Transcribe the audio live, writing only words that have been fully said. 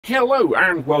Hello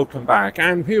and welcome back,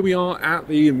 and here we are at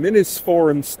the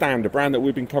Minisforum stand, a brand that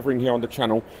we've been covering here on the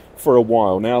channel for a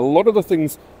while. Now, a lot of the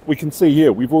things we can see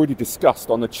here we've already discussed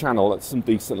on the channel at some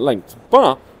decent length,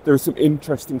 but there is some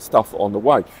interesting stuff on the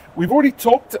way. We've already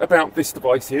talked about this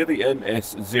device here, the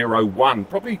MS-01,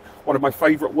 probably one of my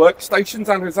favourite workstations,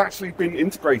 and has actually been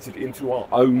integrated into our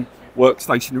own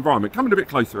workstation environment. Coming a bit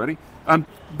closer, ready?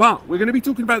 But we're going to be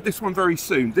talking about this one very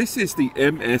soon. This is the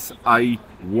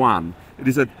MS-01. It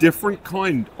is a different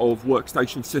kind of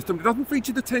workstation system. It doesn't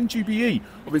feature the 10 GBE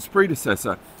of its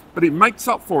predecessor, but it makes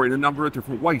up for it in a number of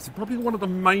different ways. And probably one of the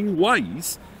main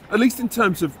ways, at least in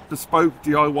terms of bespoke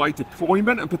DIY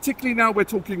deployment, and particularly now we're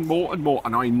talking more and more,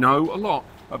 and I know a lot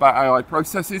about AI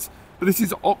processes, but this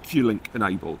is OCuLink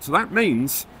enabled. So that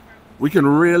means we can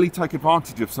really take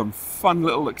advantage of some fun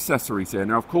little accessories here.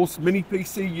 Now, of course, mini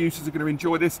PC users are going to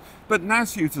enjoy this, but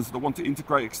NAS users that want to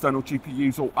integrate external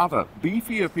GPUs or other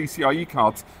beefier PCIe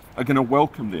cards are going to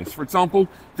welcome this. For example,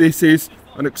 this is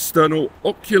an external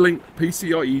OCuLink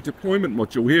PCIe deployment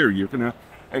module here. You're going to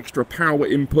extra power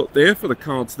input there for the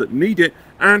cards that need it,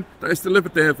 and that is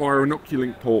delivered there via an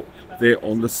OCuLink port there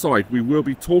on the side. We will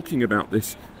be talking about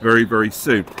this very, very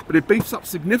soon. But it beefs up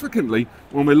significantly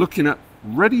when we're looking at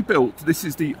ready built. This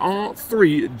is the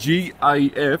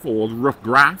R3GAF or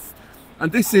R3GAF,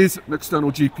 and this is an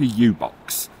external GPU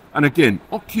box. And again,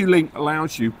 OCuLink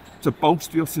allows you to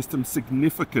bolster your system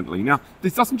significantly. Now,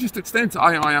 this doesn't just extend to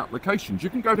AI applications. You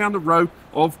can go down the road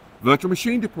of virtual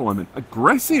machine deployment,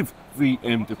 aggressive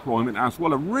VM deployment as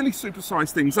well, and really supersize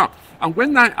things up. And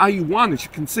when that A1, as you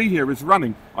can see here, is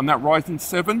running on that Ryzen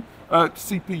 7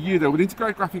 CPU there with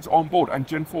integrated graphics on board and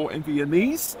Gen 4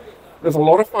 NVMe's, there's a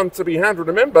lot of fun to be had.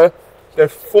 Remember, there are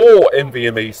 4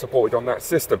 NVMe supported on that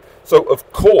system. So,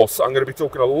 of course, I'm going to be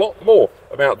talking a lot more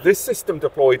about this system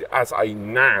deployed as a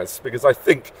NAS, because I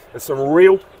think there's some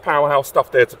real powerhouse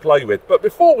stuff there to play with. But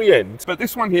before we end,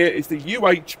 this one here is the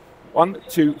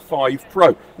UH-325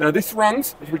 Pro. Now, this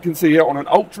runs, as we can see here, on an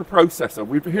Ultra processor.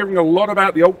 We've been hearing a lot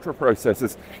about the Ultra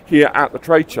processors here at the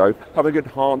trade show, having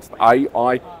enhanced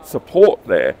AI support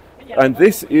there. And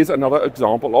this is another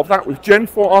example of that with Gen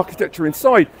 4 architecture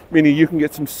inside, meaning you can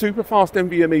get some super fast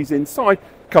NVMe's inside,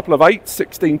 a couple of 8,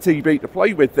 16 TB to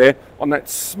play with there on that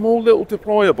small little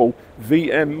deployable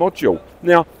VM module.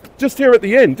 Now, just here at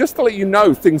the end, just to let you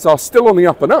know things are still on the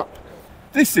up and up,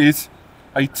 this is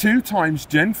a 2x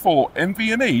Gen 4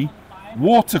 NVMe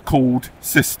water-cooled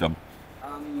system.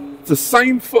 It's the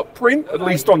same footprint, at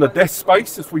least on the desk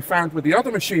space, as we found with the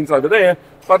other machines over there,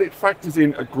 but it factors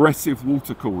in aggressive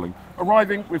water cooling.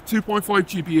 Arriving with 2.5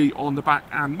 GBE on the back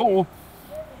and more,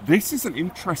 this is an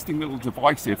interesting little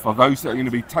device here for those that are going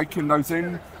to be taking those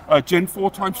in Gen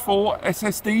 4x4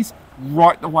 SSDs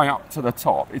right the way up to the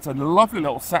top. It's a lovely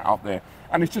little setup there,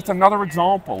 and it's just another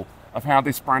example of how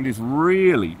this brand is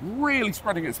really, really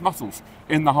spreading its muscles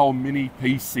in the whole mini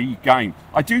PC game.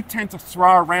 I do tend to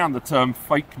throw around the term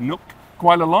fake nook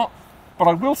quite a lot, but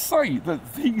I will say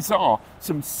that these are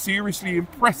some seriously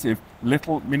impressive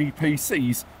little mini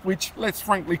PCs, which, let's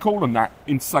frankly call them that,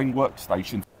 insane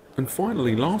workstations. And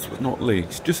finally, last but not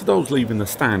least, just as I was leaving the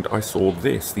stand, I saw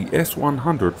this, the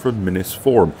S100 from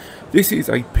Minisforum. This is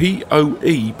a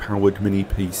PoE powered mini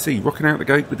PC, rocking out the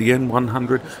gate with the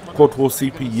N100 quad-core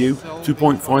CPU,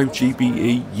 2.5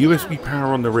 GBE, USB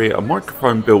power on the rear, a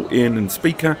microphone built in and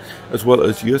speaker, as well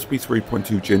as USB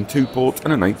 3.2 Gen 2 ports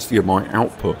and an HDMI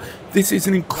output. This is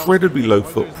an incredibly low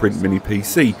footprint mini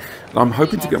PC that I'm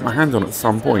hoping to get my hands on at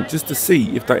some point, just to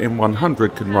see if that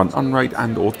M100 can run Unraid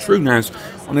and or TrueNAS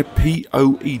on a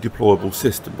PoE deployable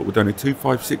system, but with only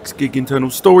 256 gig internal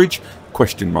storage,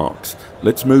 question marks.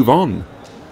 Let's move on.